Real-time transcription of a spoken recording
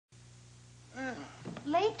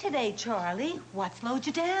today, Charlie. What slowed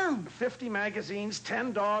you down? 50 magazines,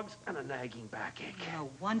 10 dogs, and a nagging backache. No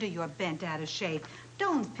wonder you're bent out of shape.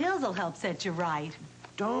 Doan's pills will help set you right.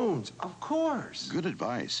 Doan's, of course. Good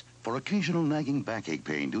advice. For occasional nagging backache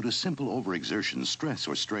pain due to simple overexertion, stress,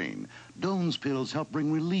 or strain, Doan's pills help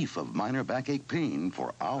bring relief of minor backache pain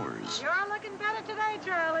for hours. You're looking better today,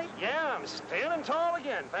 Charlie. Yeah, I'm standing tall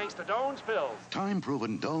again, thanks to Doan's pills.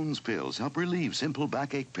 Time-proven Doan's pills help relieve simple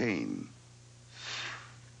backache pain.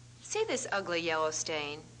 See this ugly yellow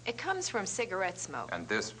stain? It comes from cigarette smoke. And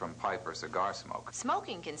this from pipe or cigar smoke.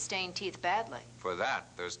 Smoking can stain teeth badly. For that,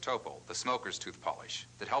 there's Topol, the smoker's tooth polish,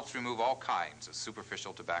 that helps remove all kinds of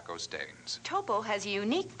superficial tobacco stains. Topol has a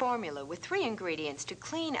unique formula with 3 ingredients to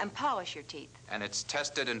clean and polish your teeth. And it's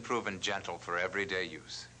tested and proven gentle for everyday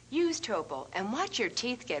use. Use Topol and watch your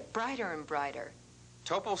teeth get brighter and brighter.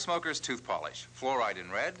 Topol Smoker's Tooth Polish, fluoride in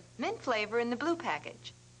red, mint flavor in the blue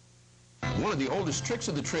package. One of the oldest tricks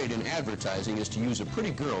of the trade in advertising is to use a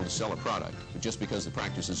pretty girl to sell a product. But just because the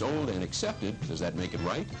practice is old and accepted, does that make it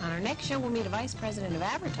right? On our next show, we'll meet a vice president of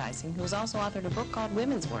advertising who has also authored a book called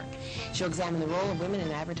Women's Work. She'll examine the role of women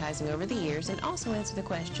in advertising over the years and also answer the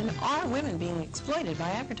question, are women being exploited by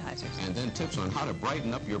advertisers? And then tips on how to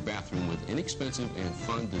brighten up your bathroom with inexpensive and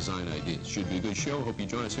fun design ideas. Should be a good show. Hope you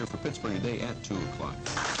join us here for Pittsburgh Today at 2 o'clock.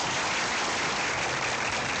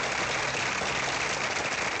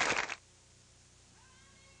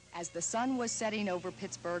 As the sun was setting over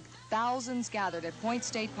Pittsburgh, thousands gathered at Point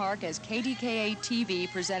State Park as KDKA TV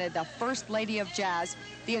presented the First Lady of Jazz,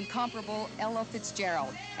 the incomparable Ella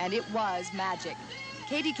Fitzgerald. And it was magic.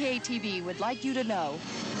 KDKA TV would like you to know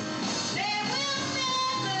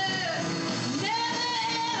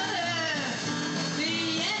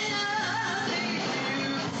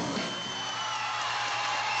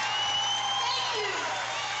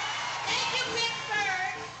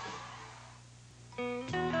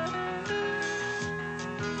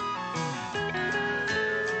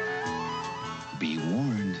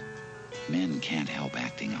can't help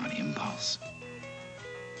acting on impulse.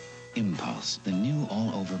 Impulse, the new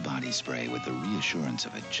all-over body spray with the reassurance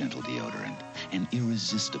of a gentle deodorant, an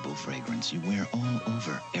irresistible fragrance you wear all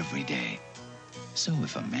over every day. So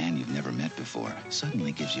if a man you've never met before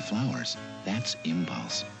suddenly gives you flowers, that's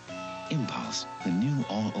Impulse. Impulse, the new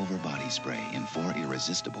all-over body spray in 4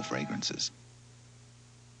 irresistible fragrances.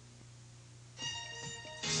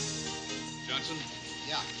 Johnson?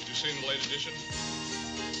 Yeah? Did you see the late edition?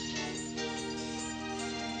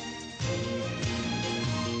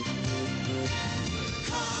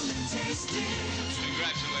 Come and taste it.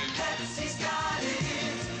 Congratulations. Pepsi's got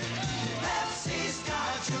it. Pepsi's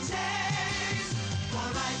got your taste. For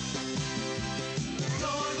life.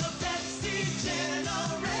 You're the Pepsi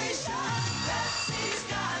generation. Pepsi's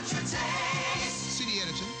got your taste. CD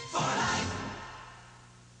Edison. For life.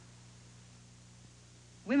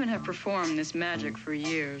 Women have performed this magic for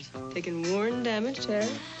years. Taken worn, damaged hair,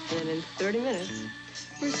 and in 30 minutes,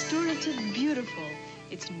 restored it to beautiful.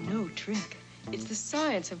 It's no trick. It's the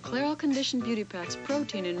science of Clairol Condition Beauty Pack's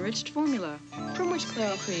protein-enriched formula, from which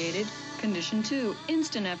Clairol created Condition 2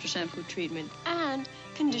 Instant After Shampoo Treatment and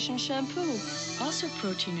Condition Shampoo, also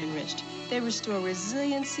protein-enriched. They restore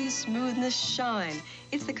resiliency, smoothness, shine.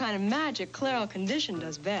 It's the kind of magic Clairol Condition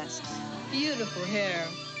does best. Beautiful hair.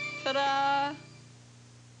 Ta-da!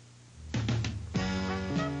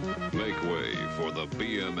 Make way for the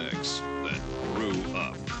BMX that grew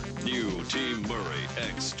up. New Team Murray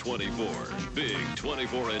X24. Big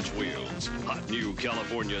 24-inch wheels. Hot new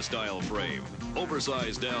California-style frame.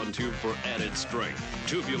 Oversized down tube for added strength.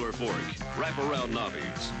 Tubular fork. Wraparound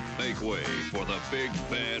knobbies. Make way for the big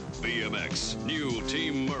bad BMX. New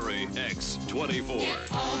Team Murray X24.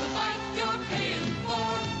 Get all the bike you're paying for.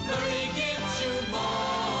 Murray gives you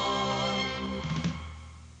more.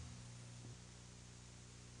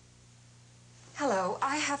 Hello,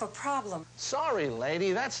 I have a problem. Sorry,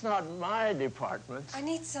 lady, that's not my department. I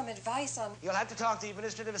need some advice on... You'll have to talk to the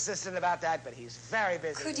administrative assistant about that, but he's very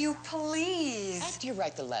busy. Could you please? After you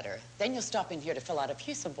write the letter, then you'll stop in here to fill out a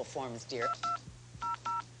few simple forms, dear.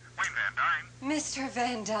 Wayne Van Dyne. Mr.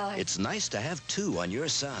 Van Dyne. It's nice to have 2 on your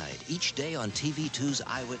side. Each day on TV2's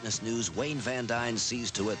Eyewitness News, Wayne Van Dyne sees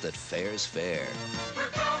to it that fair's fair. We're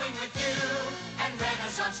going with you, and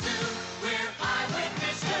Renaissance2. We're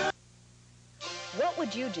Eyewitness 2. What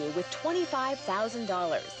would you do with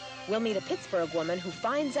 $25,000? We'll meet a Pittsburgh woman who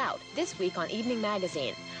finds out this week on Evening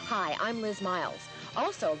Magazine. Hi, I'm Liz Miles.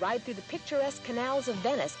 Also, ride through the picturesque canals of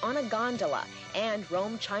Venice on a gondola and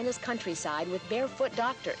roam China's countryside with barefoot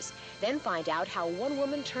doctors. Then find out how one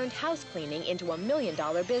woman turned house cleaning into $1 million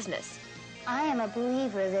business. I am a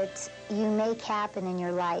believer that you make happen in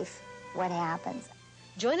your life what happens.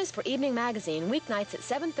 Join us for Evening Magazine, weeknights at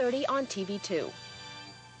 7:30 on TV2.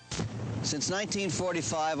 Since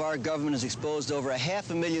 1945, our government has exposed over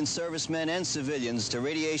 500,000 servicemen and civilians to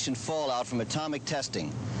radiation fallout from atomic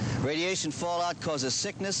testing. Radiation fallout causes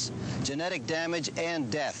sickness, genetic damage,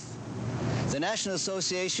 and death. The National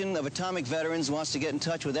Association of Atomic Veterans wants to get in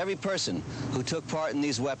touch with every person who took part in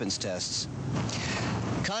these weapons tests.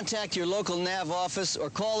 Contact your local NAV office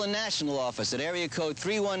or call the national office at area code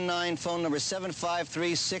 319, phone number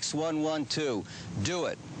 753-6112. Do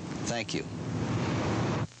it. Thank you.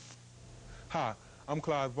 Hi, I'm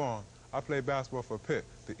Clyde Vaughn. I play basketball for Pitt,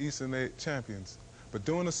 the Eastern 8 champions. But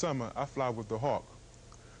during the summer, I fly with the Hawk.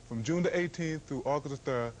 From June the 18th through August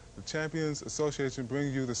the 3rd, the Champions Association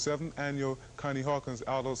brings you the 7th Annual Connie Hawkins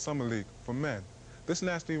Outdoor Summer League for men. This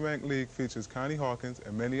nationally ranked league features Connie Hawkins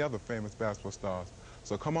and many other famous basketball stars.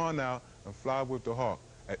 So come on now and fly with the Hawk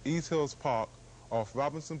at East Hills Park off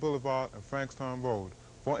Robinson Boulevard and Frankstown Road.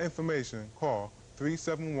 For information, call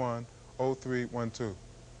 371-0312.